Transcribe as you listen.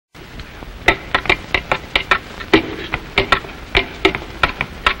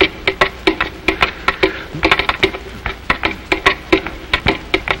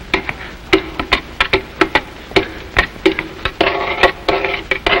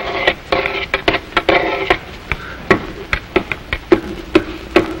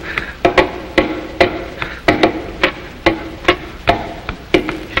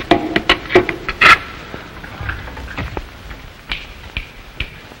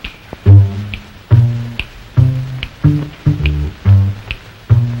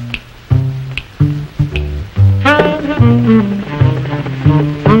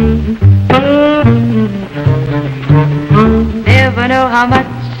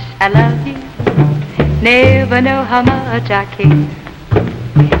I love you. Never know how much I care.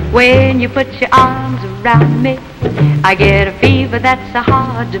 When you put your arms around me, I get a fever that's so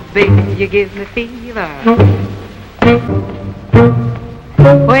hard to bear. You give me fever.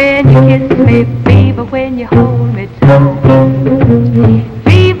 When you kiss me, fever. When you hold me tight,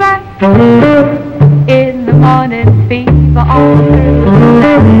 fever. In the morning, fever all through the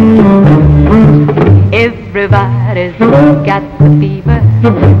night. Everybody's got the fever.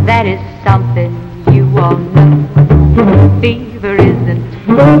 That is something you all know. Fever isn't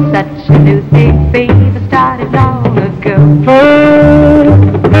such a new thing. Fever started long ago.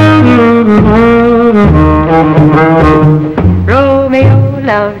 Romeo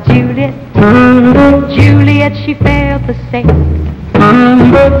loved Juliet. Juliet, she felt the same.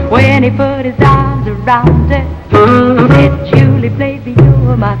 When he put his arms around her, he said, Julie, baby,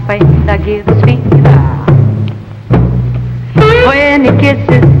 you're my friend. I give us fever. When he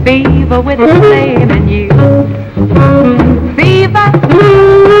kisses, fever with the flame in you. Fever,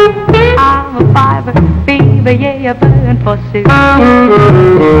 I'm a fiver. Fever, yeah, you burn for soup.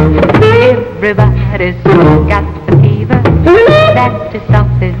 Everybody's got the fever. That is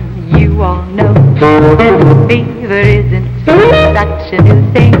something you all know. Fever isn't such a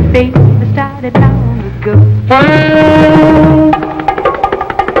new thing. Fever started long ago.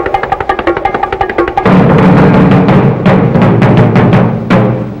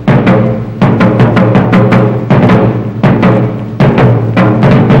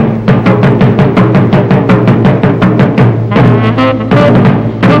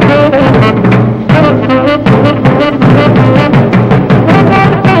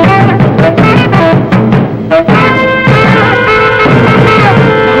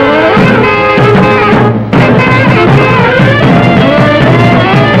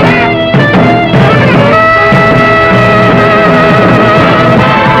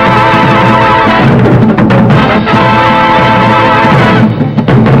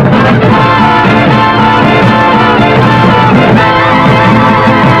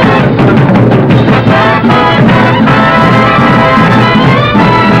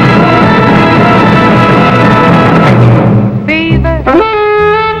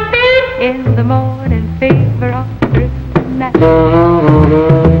 In the morning, fever all through the night.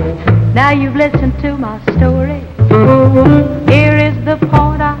 Now you've listened to my story. Here is the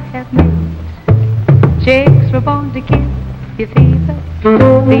point I have made. Chicks were born to give you fever.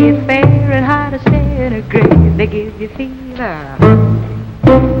 Be it Fahrenheit or centigrade, they give you fever.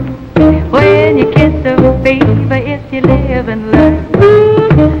 When you kiss a fever, if you live and learn.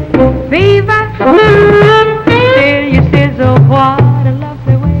 Fever, till you sizzle, what a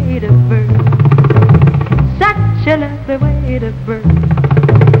lovely way to burn. Such a lovely way to burn.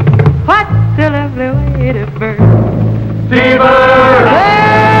 What a lovely way to burn. Fever!